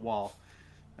absolutely up the wall.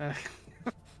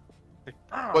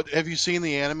 But have you seen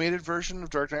the animated version of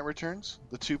Dark Knight Returns?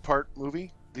 The 2-part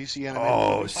movie, DC animated.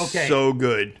 Oh, movie? Okay. so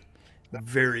good.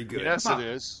 Very good. Yes, it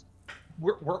is.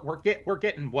 We're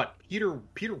getting what Peter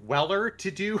Weller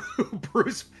to do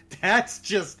Bruce. That's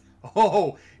just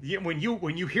when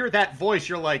you hear that voice,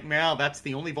 you're like, man, that's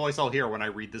the only voice I'll hear when I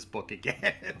read this book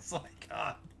again. It's like,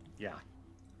 yeah,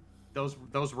 those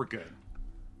were good.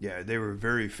 Yeah, they were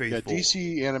very faithful. Yeah,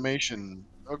 DC animation.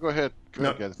 Oh, go ahead.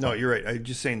 No, you're right. I'm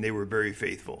just saying they were very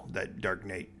faithful. That Dark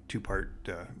Knight 2-part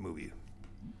movie.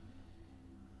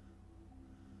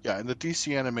 Yeah, and the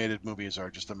DC animated movies are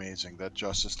just amazing. That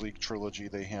Justice League trilogy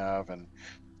they have, and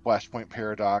Flashpoint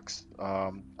Paradox.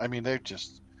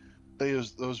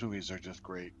 Those movies are just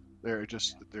great. They're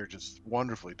just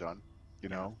wonderfully done.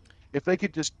 If they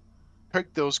could just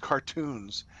take those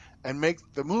cartoons and make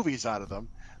the movies out of them,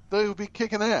 they would be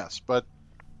kicking ass. But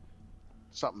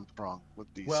something's wrong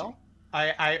with DC. Well,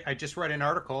 I just read an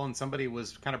article and somebody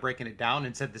was kind of breaking it down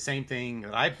and said the same thing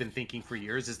that I've been thinking for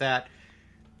years, is that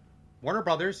Warner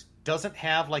Brothers doesn't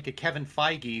have like a Kevin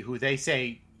Feige who they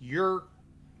say, your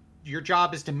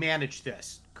job is to manage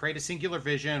this, create a singular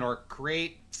vision or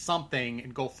create something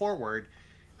and go forward.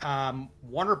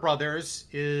 Warner Brothers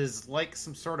is like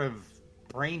some sort of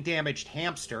brain damaged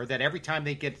hamster that every time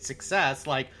they get success,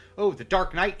 like, oh, the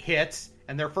Dark Knight hits,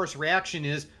 and their first reaction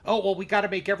is, oh, well, we got to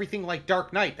make everything like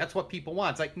Dark Knight. That's what people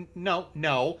want. It's like,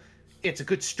 no, it's a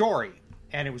good story,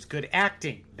 and it was good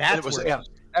acting. That's and it was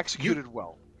executed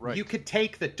well. Right. You could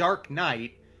take the Dark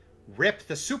Knight, rip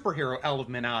the superhero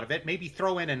element out of it, maybe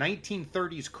throw in a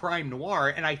 1930s crime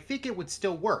noir, and I think it would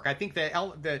still work. I think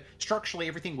the structurally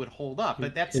everything would hold up,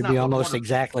 but that's It'd not be what almost Warner...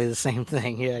 exactly the same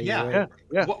thing. Yeah. Yeah.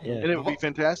 And it would be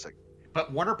fantastic.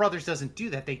 But Warner Brothers doesn't do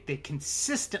that. They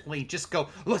consistently just go,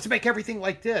 let's make everything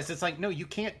like this. It's like, no, you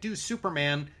can't do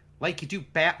Superman like you do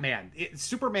Batman.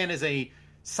 Superman is a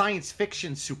science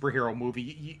fiction superhero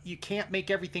movie. You can't make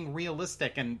everything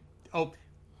realistic. And,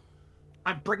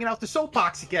 I'm bringing out the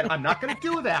soapbox again. I'm not going to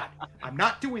do that. I'm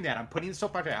not doing that. I'm putting the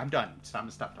soapbox down. I'm done. It's time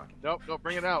to stop talking. Nope, don't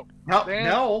bring it out.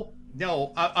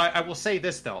 No. I will say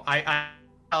this, though. I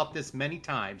out this many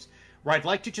times where I'd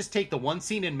like to just take the one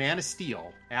scene in Man of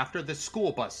Steel after the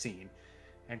school bus scene,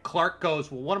 and Clark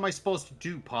goes, well, what am I supposed to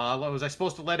do, Pa? Was I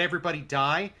supposed to let everybody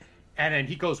die? And then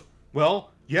he goes,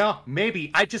 well, yeah,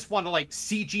 maybe. I just want to,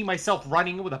 CG myself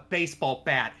running with a baseball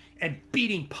bat and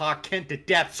beating Pa Kent to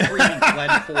death, screaming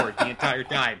Glenn Ford the entire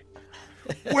time.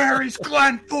 Where is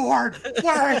Glenn Ford?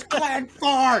 Where is Glenn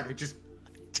Ford?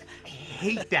 I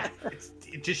hate that.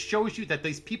 It just shows you that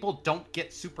these people don't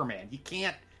get Superman. You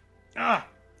can't.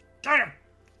 Damn.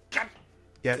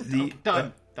 Yeah,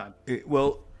 Done.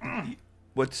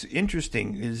 What's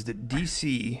interesting is that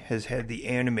DC has had the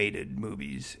animated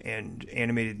movies and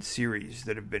animated series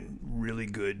that have been really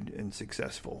good and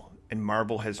successful, and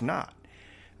Marvel has not.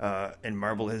 And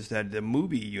Marvel has had the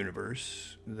movie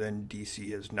universe, then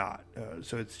DC has not.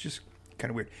 So it's just kind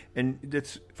of weird. And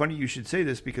it's funny you should say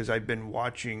this, because I've been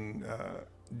watching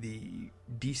the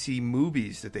DC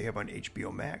movies that they have on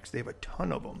HBO Max. They have a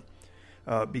ton of them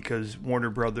because Warner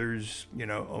Brothers,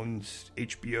 owns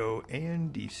HBO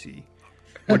and DC.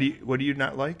 What do you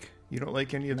not like? You don't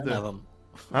like any of None of them.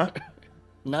 Huh?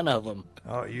 None of them.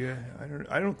 Oh yeah,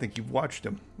 I don't think you've watched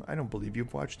them. I don't believe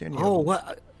you've watched any. Oh, of them.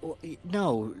 what?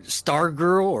 No,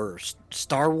 Stargirl or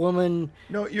Star Woman.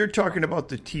 No, you're talking about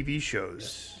the TV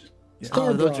shows. Yeah.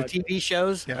 Oh, those are Broad. TV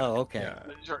shows. Yeah. Oh, okay. Yeah.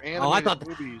 These are animated Oh, I thought.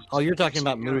 movies. Oh, you're talking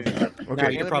about movies. Okay. No,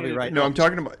 you're probably right. No, I'm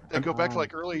talking about. They go back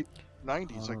to early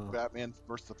 90s, like Batman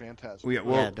versus the Phantasm.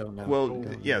 Well, don't know. Well,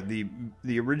 Don't yeah,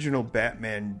 the original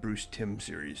Batman Bruce Timm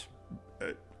series.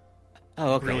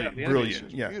 Oh, okay. Brilliant. The Brilliant. animation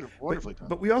is Yeah. beautiful, wonderfully done.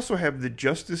 But we also have the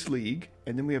Justice League,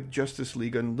 and then we have Justice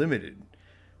League Unlimited.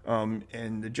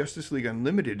 And the Justice League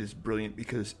Unlimited is brilliant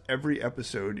because every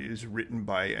episode is written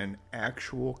by an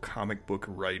actual comic book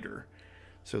writer.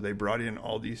 So they brought in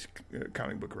all these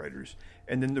comic book writers.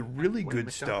 And then the really good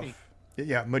McDuffie. stuff.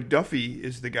 Yeah, McDuffie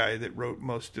is the guy that wrote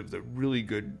most of the really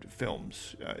good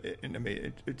films. And I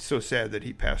mean, it's so sad that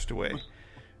he passed away.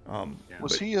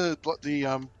 Was he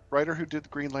the writer who did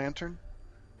Green Lantern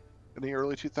in the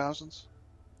early 2000s?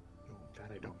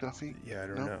 God, I don't Duffy? Yeah, I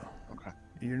don't know. Okay.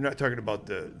 You're not talking about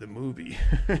the movie,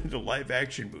 the live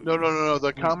action movie. No.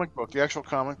 The comic book, the actual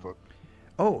comic book.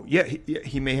 Oh, yeah,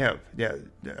 he may have. Yeah,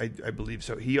 I believe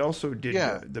so. He also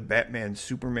did the Batman,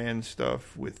 Superman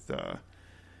stuff with,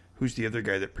 who's the other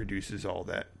guy that produces all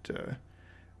that?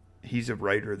 He's a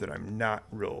writer that I'm not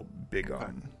real big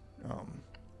on.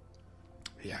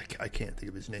 I can't think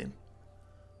of his name.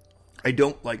 I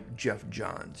don't like Jeff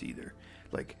Johns either.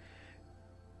 Like,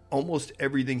 almost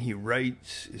everything he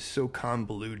writes is so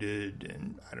convoluted,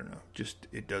 and I don't know, just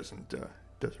it doesn't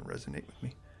resonate with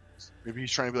me. Maybe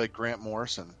he's trying to be like Grant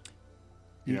Morrison.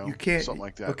 You can't, something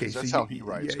like that. Okay, That's so how he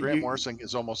writes. Grant Morrison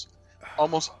is almost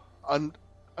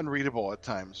unreadable at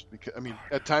times. Because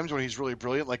at times when he's really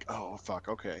brilliant, like, oh fuck,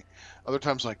 okay. Other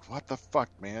times, like, what the fuck,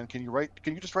 man? Can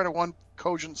you just write a one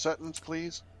cogent sentence,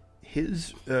 please?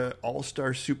 His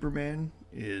All-Star Superman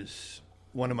is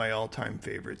one of my all-time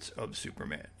favorites of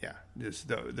Superman. Yeah, this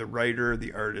the writer,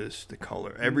 the artist, the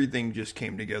color, everything just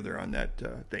came together on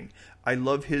that thing. I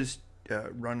love his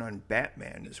run on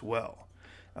Batman as well,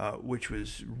 which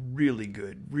was really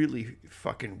good, really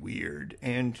fucking weird,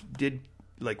 and did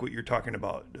like what you're talking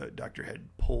about. Dr. Head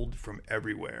pulled from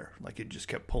everywhere, like it just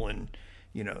kept pulling.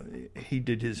 He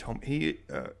did his home.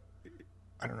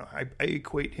 I don't know. I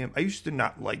equate him. I used to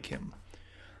not like him.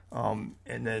 And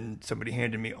then somebody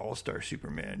handed me All-Star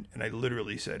Superman, and I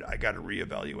literally said, I got to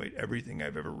reevaluate everything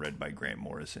I've ever read by Grant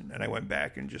Morrison. And I went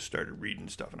back and just started reading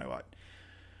stuff, and I thought,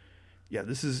 yeah,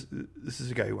 this is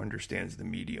a guy who understands the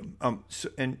medium.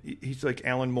 And he's like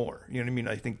Alan Moore. You know what I mean?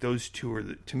 I think those two are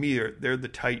to me they're the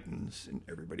titans, and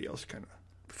everybody else kind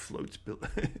of floats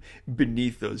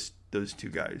beneath those two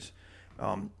guys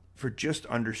for just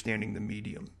understanding the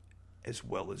medium as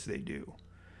well as they do.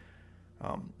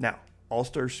 Now,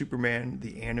 All-Star Superman,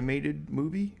 the animated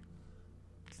movie,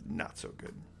 not so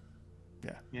good.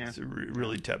 Yeah. It's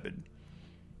really tepid.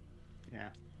 Yeah.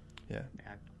 Yeah.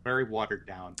 Very watered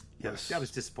down. Yes. I was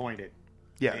disappointed.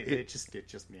 Yeah. It just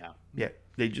yeah. Yeah,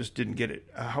 they just didn't get it.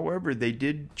 However, they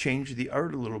did change the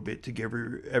art a little bit to give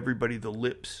everybody the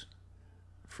lips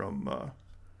from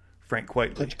Frank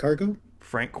Quitely. Touch cargo?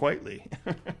 Frank Quitely.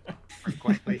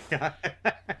 Quickly. Oh,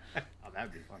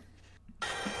 that'd be fun.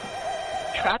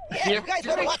 cat here. You guys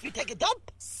wanna watch me take a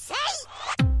dump? Say!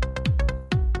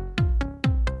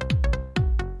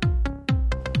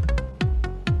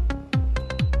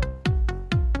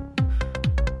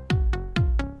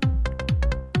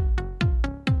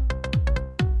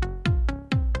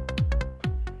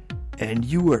 And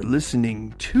you are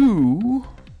listening to...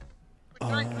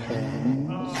 God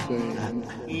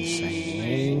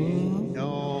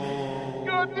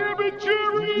damn it,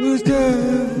 Jerry! Who's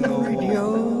there?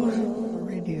 Radio.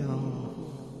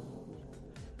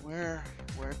 Where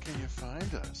can you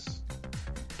find us?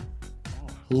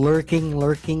 Lurking.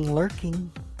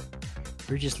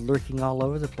 We're just lurking all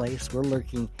over the place. We're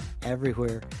lurking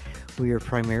everywhere. We are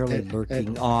primarily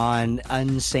lurking on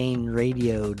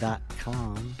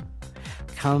unsaneradio.com.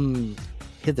 Come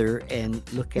hither and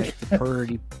look at the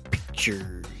pretty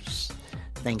pictures.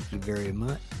 Thank you very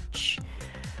much.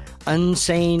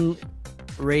 Unsane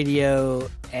Radio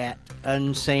at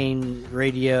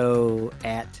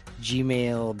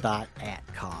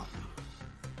unsaneradio@gmail.com.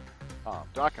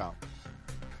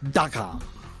 .com.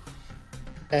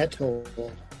 Atoll.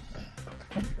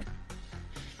 You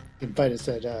can find us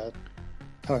at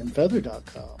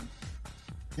tartandfeather.com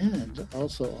and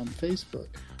also on Facebook.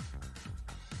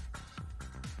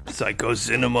 Psycho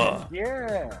Cinema.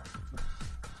 Yeah.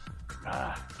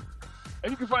 And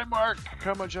you can find Mark,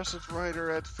 Comma Justice Writer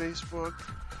at Facebook,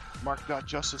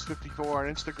 Mark.Justice54 on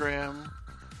Instagram,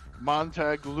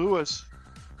 Montag Lewis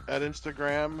at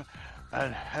Instagram,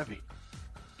 and Heavy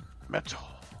Metal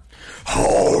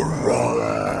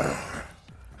Horror.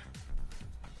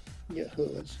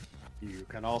 Yahoos. You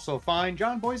can also find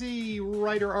John Boise,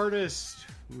 writer-artist,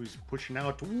 who's pushing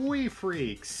out We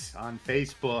Freaks on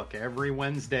Facebook every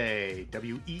Wednesday.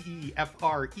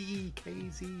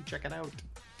 WEEFREEKZ. Check it out.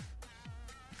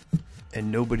 And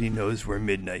nobody knows where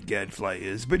Midnight Gadfly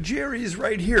is, but Jerry's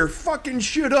right here fucking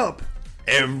shit up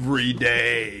every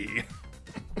day.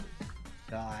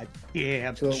 God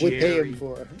damn, So Jerry. we pay him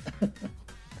for.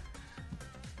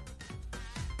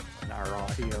 And our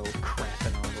audio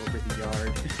crapping all over the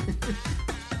yard.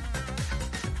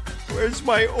 Where's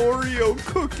my Oreo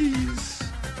cookies?